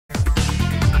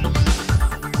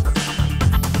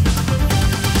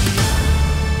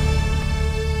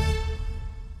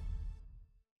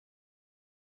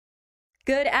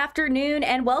Good afternoon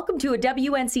and welcome to a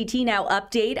WNCT Now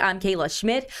update. I'm Kayla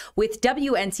Schmidt with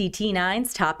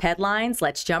WNCT9's top headlines.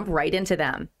 Let's jump right into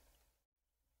them.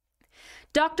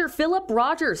 Dr. Philip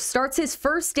Rogers starts his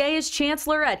first day as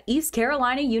Chancellor at East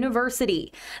Carolina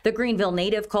University. The Greenville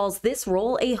native calls this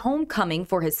role a homecoming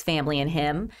for his family and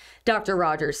him. Dr.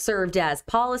 Rogers served as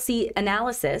policy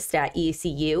analyst at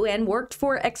ECU and worked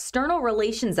for external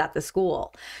relations at the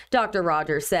school. Dr.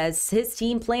 Rogers says his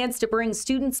team plans to bring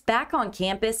students back on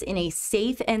campus in a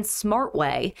safe and smart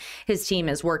way. His team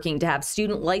is working to have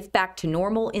student life back to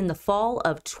normal in the fall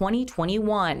of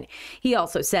 2021. He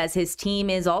also says his team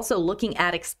is also looking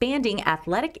at expanding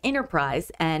athletic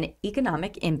enterprise and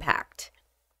economic impact.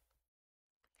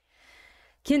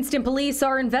 Kinston police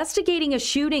are investigating a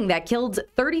shooting that killed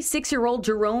 36-year-old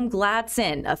Jerome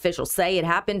Gladson. Officials say it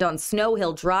happened on Snow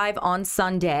Hill Drive on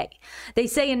Sunday. They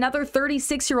say another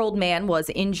 36-year-old man was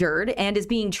injured and is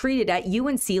being treated at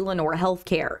UNC Lenore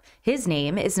Healthcare. His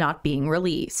name is not being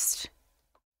released.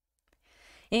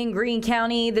 In Greene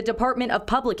County, the Department of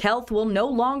Public Health will no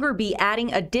longer be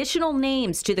adding additional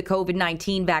names to the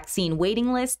COVID-19 vaccine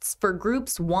waiting lists for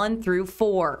groups 1 through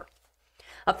 4.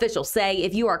 Officials say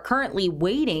if you are currently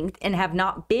waiting and have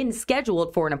not been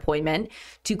scheduled for an appointment,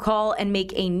 to call and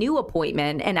make a new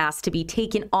appointment and ask to be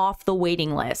taken off the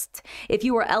waiting list. If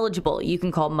you are eligible, you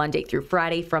can call Monday through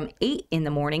Friday from 8 in the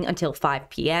morning until 5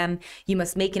 p.m. You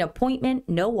must make an appointment.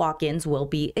 No walk-ins will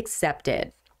be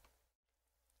accepted.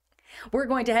 We're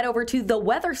going to head over to the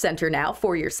Weather Center now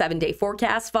for your 7-day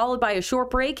forecast, followed by a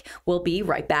short break. We'll be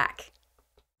right back.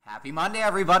 Happy Monday,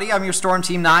 everybody. I'm your Storm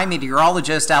Team 9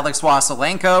 meteorologist, Alex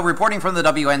Wassilenko, reporting from the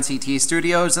WNCT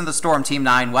studios in the Storm Team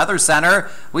 9 Weather Center.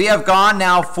 We have gone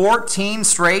now 14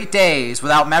 straight days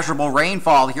without measurable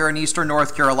rainfall here in eastern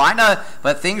North Carolina,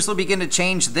 but things will begin to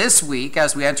change this week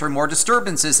as we enter more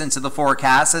disturbances into the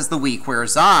forecast as the week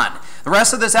wears on. The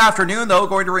rest of this afternoon, though,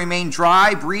 going to remain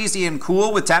dry, breezy, and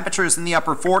cool with temperatures in the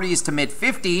upper 40s to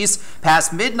mid-50s.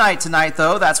 Past midnight tonight,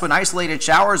 though, that's when isolated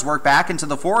showers work back into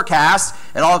the forecast.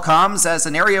 It all comes as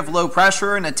an area of low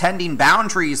pressure and attending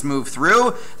boundaries move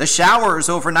through. The showers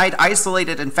overnight,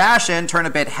 isolated in fashion, turn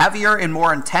a bit heavier and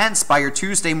more intense by your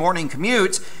Tuesday morning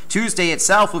commute. Tuesday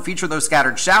itself will feature those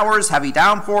scattered showers, heavy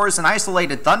downpours, and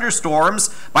isolated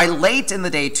thunderstorms. By late in the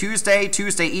day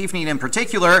Tuesday evening in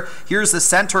particular, here's the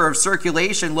center of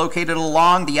circulation located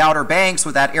along the Outer Banks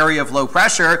with that area of low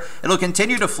pressure. It'll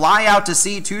continue to fly out to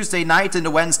sea Tuesday night into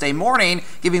Wednesday morning,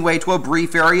 giving way to a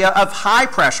brief area of high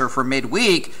pressure for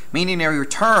midweek, meaning a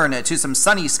return to some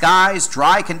sunny skies,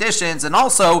 dry conditions, and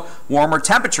also warmer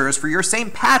temperatures for your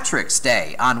St. Patrick's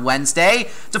Day on Wednesday.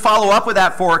 To follow up with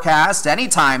that forecast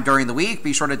anytime during the week,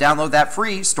 be sure to download that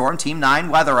free Storm Team 9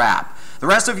 weather app. The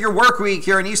rest of your work week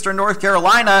here in eastern North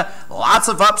Carolina, lots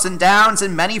of ups and downs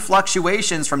and many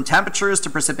fluctuations from temperatures to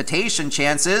precipitation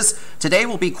chances. Today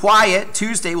will be quiet.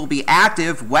 Tuesday will be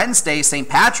active. Wednesday, St.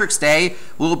 Patrick's Day,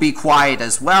 will be quiet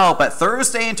as well. But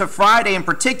Thursday into Friday in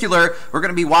particular, we're going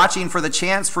to be watching for the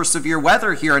chance for severe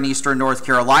weather here in eastern North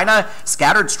Carolina.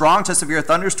 Scattered strong to severe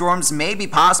thunderstorms may be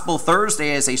possible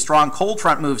Thursday as a strong cold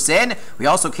front moves in. We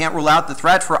also can't rule out the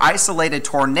threat for isolated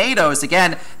tornadoes.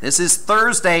 Again, this is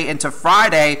Thursday into Friday.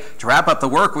 To wrap up the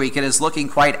work week, it is looking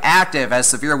quite active as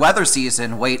severe weather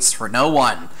season waits for no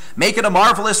one. Make it a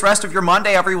marvelous rest of your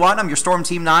Monday, everyone. I'm your Storm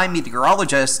Team 9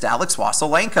 meteorologist, Alex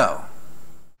Wassilenko.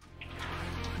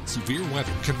 Severe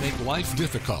weather can make life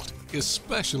difficult,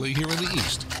 especially here in the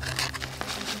east.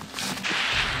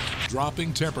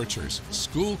 Dropping temperatures,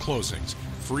 school closings,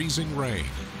 freezing rain,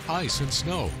 ice and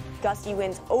snow. Gusty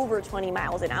winds over 20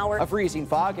 miles an hour. A freezing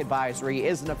fog advisory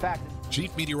is in effect.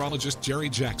 Chief Meteorologist Jerry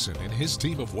Jackson and his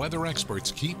team of weather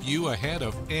experts keep you ahead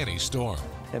of any storm.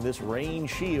 And this rain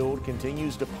shield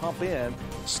continues to pump in.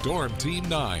 Storm Team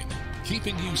 9,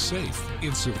 keeping you safe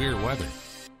in severe weather.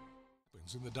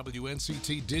 In the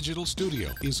WNCT digital studio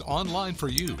is online for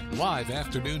you. Live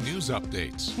afternoon news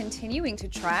updates. Continuing to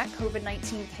track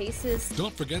COVID-19 cases.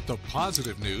 Don't forget the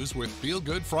positive news with Feel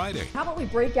Good Friday. How about we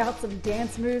break out some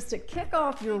dance moves to kick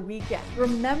off your weekend?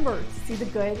 Remember to see the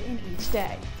good in each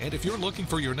day. And if you're looking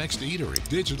for your next eatery,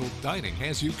 Digital Dining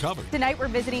has you covered. Tonight we're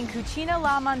visiting Cucina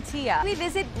La Mantilla. We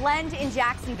visit Blend in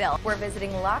Jacksonville. We're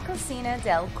visiting La Cocina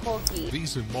del Colqui.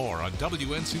 These and more on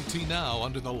WNCT Now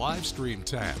under the live stream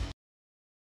tab.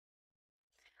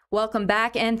 Welcome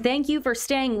back, and thank you for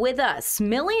staying with us.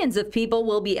 Millions of people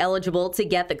will be eligible to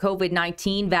get the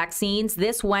COVID-19 vaccines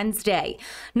this Wednesday.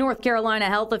 North Carolina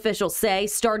health officials say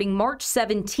starting March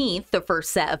 17th, the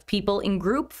first set of people in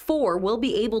Group 4 will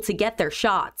be able to get their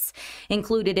shots.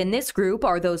 Included in this group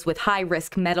are those with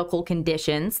high-risk medical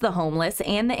conditions, the homeless,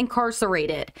 and the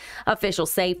incarcerated.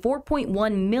 Officials say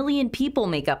 4.1 million people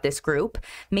make up this group,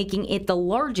 making it the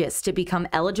largest to become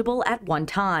eligible at one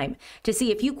time. To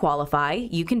see if you qualify,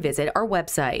 you can visit our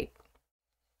website.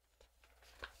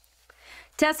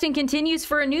 Testing continues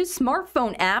for a new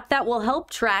smartphone app that will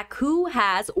help track who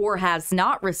has or has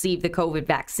not received the COVID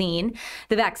vaccine.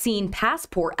 The Vaccine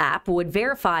Passport app would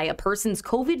verify a person's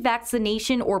COVID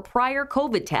vaccination or prior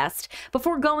COVID test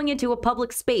before going into a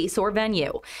public space or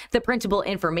venue. The printable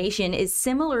information is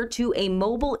similar to a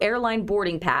mobile airline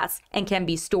boarding pass and can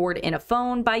be stored in a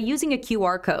phone by using a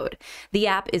QR code. The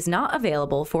app is not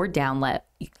available for download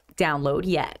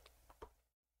yet.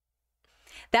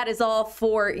 That is all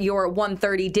for your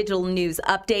 1:30 digital news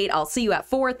update. I'll see you at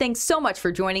 4. Thanks so much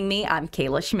for joining me. I'm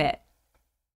Kayla Schmidt.